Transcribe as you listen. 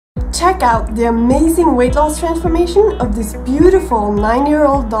Check out the amazing weight loss transformation of this beautiful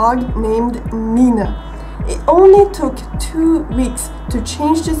 9-year-old dog named Nina. It only took 2 weeks to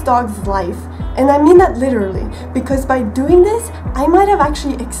change this dog's life, and I mean that literally, because by doing this, I might have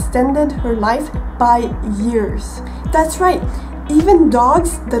actually extended her life by years. That's right, even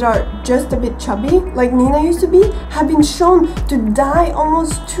dogs that are just a bit chubby, like Nina used to be, have been shown to die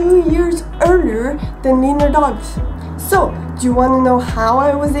almost 2 years earlier than leaner dogs. So, do you want to know how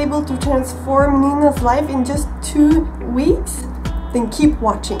I was able to transform Nina's life in just 2 weeks? Then keep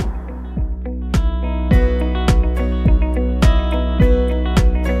watching.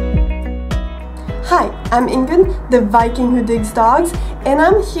 Hi, I'm Ingrid, the Viking who digs dogs, and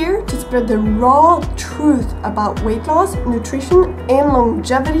I'm here to spread the raw truth about weight loss, nutrition, and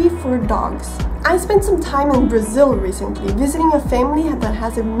longevity for dogs. I spent some time in Brazil recently visiting a family that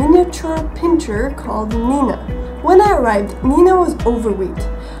has a miniature pinscher called Nina. When I arrived, Nina was overweight.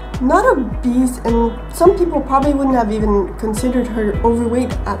 Not obese, and some people probably wouldn't have even considered her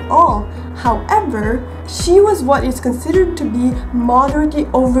overweight at all. However, she was what is considered to be moderately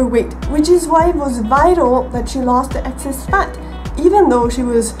overweight, which is why it was vital that she lost the excess fat, even though she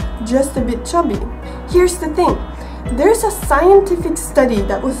was just a bit chubby. Here's the thing. There's a scientific study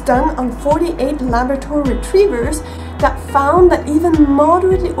that was done on 48 Labrador retrievers that found that even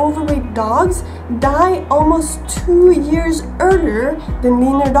moderately overweight dogs die almost 2 years earlier than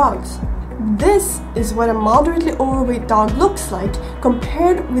leaner dogs. This is what a moderately overweight dog looks like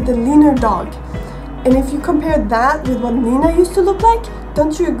compared with a leaner dog. And if you compare that with what Nina used to look like,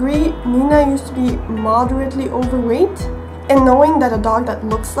 don't you agree Nina used to be moderately overweight? And knowing that a dog that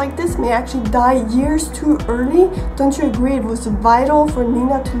looks like this may actually die years too early, don't you agree it was vital for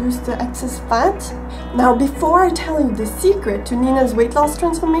Nina to lose the excess fat? Now, before I tell you the secret to Nina's weight loss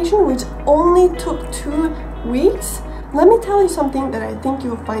transformation, which only took 2 weeks, let me tell you something that I think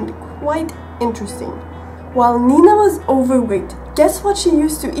you'll find quite interesting. While Nina was overweight, guess what she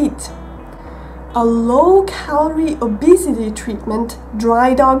used to eat? A low-calorie obesity treatment,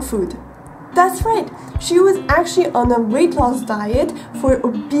 dry dog food. That's right, she was actually on a weight loss diet for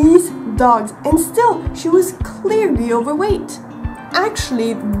obese dogs, and still, she was clearly overweight.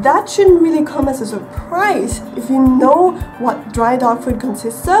 Actually, that shouldn't really come as a surprise if you know what dry dog food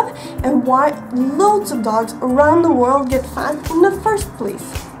consists of and why loads of dogs around the world get fat in the first place.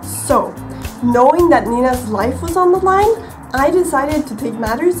 So, knowing that Nina's life was on the line, I decided to take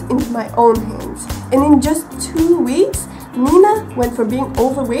matters into my own hands. And in just 2 weeks, Nina went from being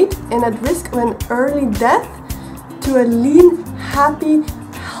overweight and at risk of an early death to a lean, happy,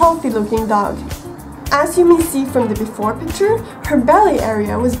 healthy-looking dog. As you may see from the before picture, her belly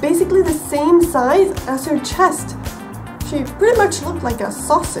area was basically the same size as her chest. She pretty much looked like a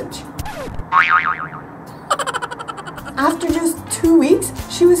sausage. After just 2 weeks,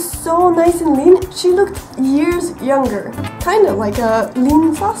 she was so nice and lean, she looked years younger, kinda like a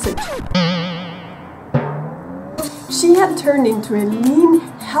lean sausage. She had turned into a lean,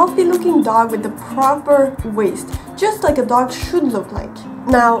 healthy-looking dog with the proper waist, just like a dog should look like.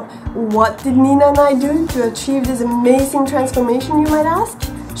 Now, what did Nina and I do to achieve this amazing transformation, you might ask?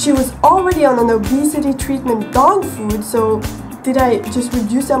 She was already on an obesity treatment dog food, so did I just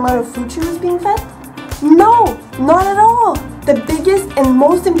reduce the amount of food she was being fed? No, not at all! The biggest and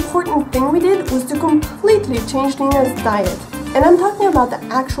most important thing we did was to completely change Nina's diet. And I'm talking about the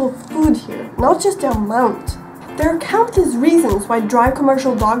actual food here, not just the amount. There are countless reasons why dry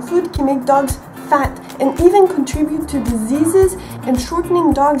commercial dog food can make dogs fat and even contribute to diseases and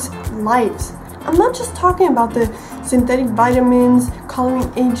shortening dogs' lives. I'm not just talking about the synthetic vitamins, coloring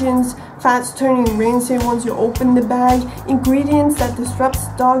agents, fats turning rancid once you open the bag, ingredients that disrupts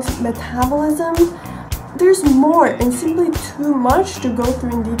dogs' metabolism. There's more and simply too much to go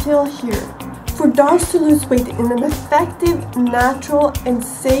through in detail here. For dogs to lose weight in an effective, natural, and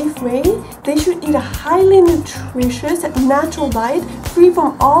safe way, they should eat a highly nutritious, natural diet free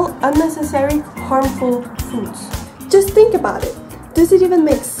from all unnecessary, harmful foods. Just think about it. Does it even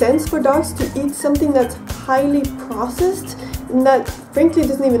make sense for dogs to eat something that's highly processed and that frankly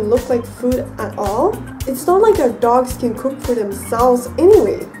doesn't even look like food at all? It's not like our dogs can cook for themselves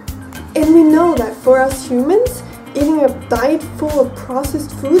anyway. And we know that for us humans, eating a diet full of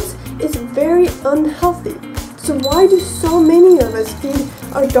processed foods is very unhealthy. So why do so many of us feed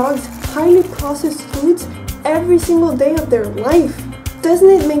our dogs highly processed foods every single day of their life? Doesn't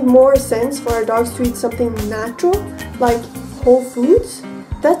it make more sense for our dogs to eat something natural, like whole foods?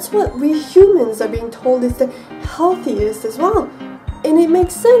 That's what we humans are being told is the healthiest as well. And it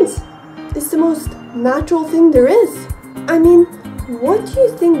makes sense. It's the most natural thing there is. I mean, what do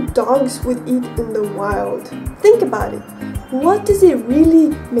you think dogs would eat in the wild? Think about it. what does it really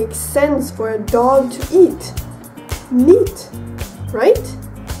make sense for a dog to eat? Meat, right?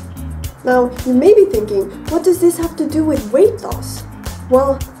 Now, you may be thinking, what does this have to do with weight loss?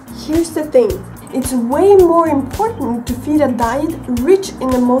 Well, here's the thing. It's way more important to feed a diet rich in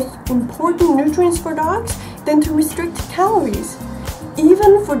the most important nutrients for dogs than to restrict calories,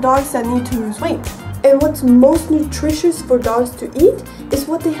 even for dogs that need to lose weight. And what's most nutritious for dogs to eat is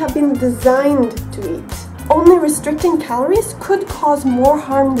what they have been designed to eat. Only restricting calories could cause more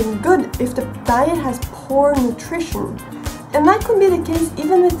harm than good if the diet has poor nutrition. And that could be the case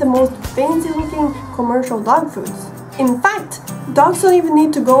even with the most fancy-looking commercial dog foods. In fact, dogs don't even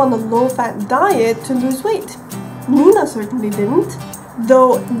need to go on a low-fat diet to lose weight. Nina certainly didn't,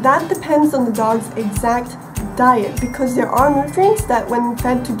 though that depends on the dog's exact diet because there are nutrients that when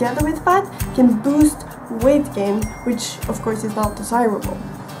fed together with fat can boost weight gain, which of course is not desirable.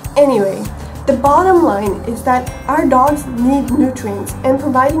 Anyway, the bottom line is that our dogs need nutrients, and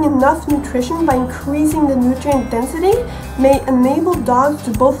providing enough nutrition by increasing the nutrient density may enable dogs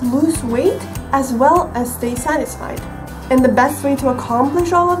to both lose weight as well as stay satisfied. And the best way to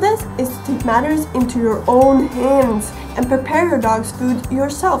accomplish all of this is to take matters into your own hands and prepare your dog's food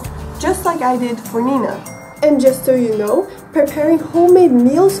yourself, just like I did for Nina. And just so you know, preparing homemade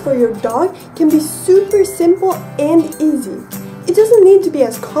meals for your dog can be super simple and easy. It doesn't need to be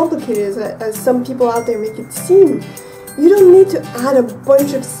as complicated as some people out there make it seem. You don't need to add a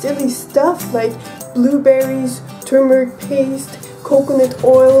bunch of silly stuff like blueberries, turmeric paste, coconut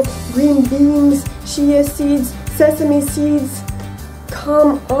oil, green beans, chia seeds, sesame seeds.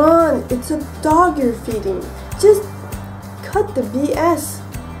 Come on, it's a dog you're feeding. Just cut the BS.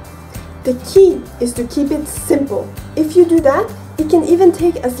 The key is to keep it simple. If you do that, it can even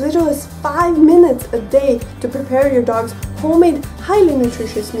take as little as 5 minutes a day to prepare your dog's homemade, highly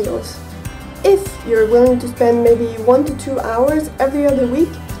nutritious meals. If you're willing to spend maybe 1 to 2 hours every other week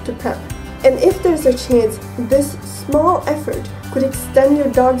to prep. And if there's a chance this small effort could extend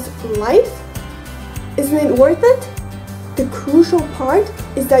your dog's life, isn't it worth it? The crucial part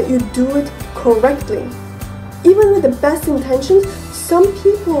is that you do it correctly. Even with the best intentions, some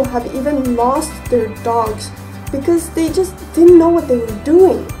people have even lost their dogs because they just didn't know what they were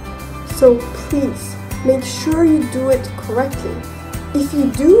doing. So please, make sure you do it correctly. If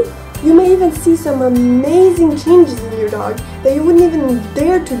you do, you may even see some amazing changes in your dog that you wouldn't even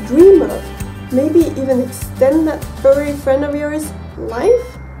dare to dream of. Maybe even extend that furry friend of yours'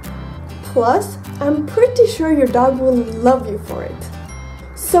 life. Plus, I'm pretty sure your dog will love you for it.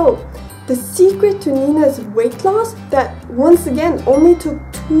 So, the secret to Nina's weight loss that once again only took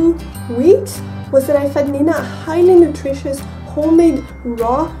 2 weeks was that I fed Nina a highly nutritious, homemade,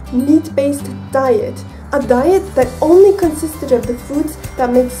 raw, meat-based diet. A diet that only consisted of the foods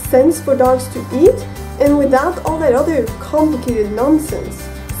that make sense for dogs to eat and without all that other complicated nonsense.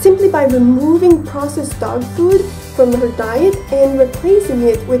 Simply by removing processed dog food from her diet and replacing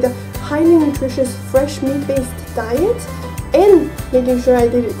it with a highly nutritious, fresh meat-based diet and making sure I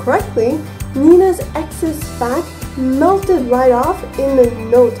did it correctly, Nina's excess fat melted right off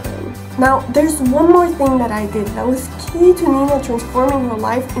in no time. Now, there's one more thing that I did that was key to Nina transforming her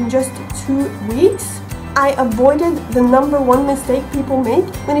life in just 2 weeks. I avoided the #1 mistake people make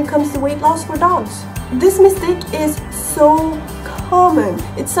when it comes to weight loss for dogs. This mistake is so common.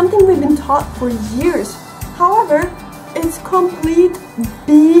 It's something we've been taught for years. However, it's complete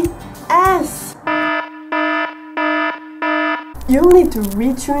BS. You'll need to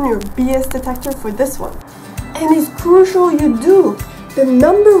retune your BS detector for this one. And it's crucial you do. The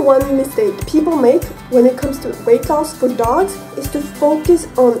 #1 mistake people make when it comes to weight loss for dogs is to focus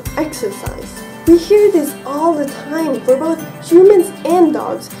on exercise. We hear this all the time for both humans and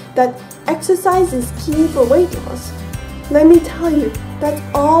dogs, that exercise is key for weight loss. Let me tell you, that's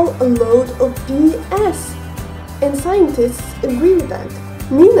all a load of BS. And scientists agree with that.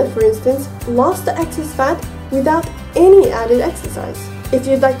 Nina, for instance, lost the excess fat without any added exercise. If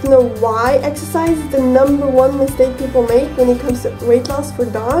you'd like to know why exercise is the #1 mistake people make when it comes to weight loss for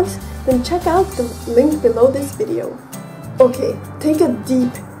dogs, then check out the link below this video. Okay, take a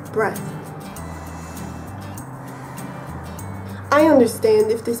deep breath. I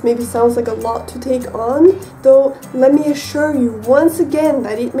understand if this maybe sounds like a lot to take on, though let me assure you once again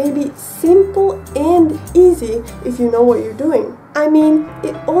that it may be simple and easy if you know what you're doing. I mean,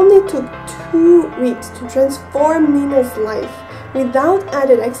 it only took 2 weeks to transform Nina's life without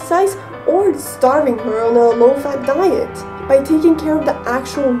added exercise or starving her on a low-fat diet. By taking care of the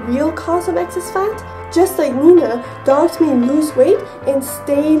actual real cause of excess fat, just like Nina, dogs may lose weight and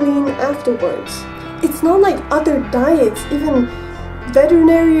stay lean afterwards. It's not like other diets, even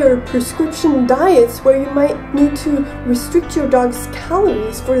veterinary or prescription diets where you might need to restrict your dog's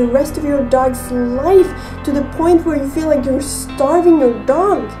calories for the rest of your dog's life to the point where you feel like you're starving your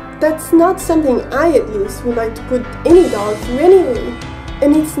dog. That's not something I at least would like to put any dog through anyway.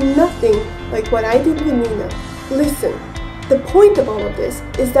 And it's nothing like what I did with Nina. Listen, the point of all of this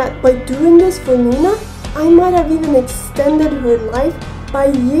is that by doing this for Nina, I might have even extended her life by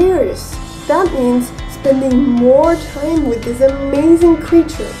years. That means spending more time with this amazing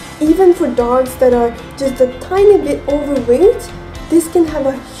creature. Even for dogs that are just a tiny bit overweight, this can have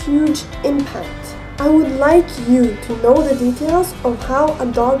a huge impact. I would like you to know the details of how a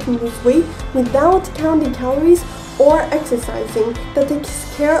dog can lose weight without counting calories or exercising, that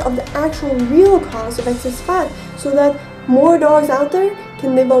takes care of the actual real cause of excess fat, so that more dogs out there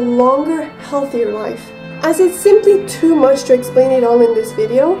can live a longer, healthier life. As it's simply too much to explain it all in this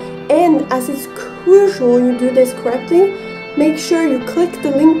video, and as it's crucial you do this correctly, make sure you click the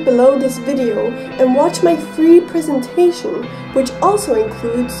link below this video and watch my free presentation, which also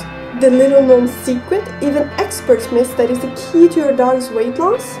includes the little known secret even experts miss that is the key to your dog's weight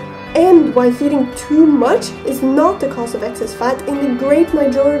loss, and why feeding too much is not the cause of excess fat in the great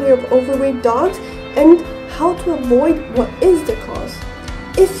majority of overweight dogs, and how to avoid what is the cause.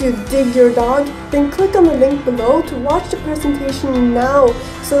 If you dig your dog, then click on the link below to watch the presentation now,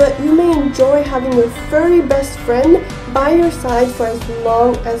 so that you may enjoy having your furry best friend by your side for as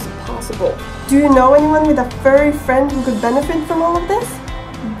long as possible. Do you know anyone with a furry friend who could benefit from all of this?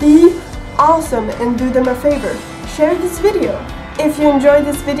 Be awesome and do them a favor. Share this video. If you enjoyed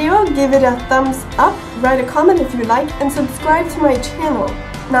this video, give it a thumbs up, write a comment if you like, and subscribe to my channel.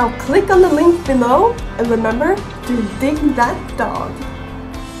 Now click on the link below and remember to dig that dog.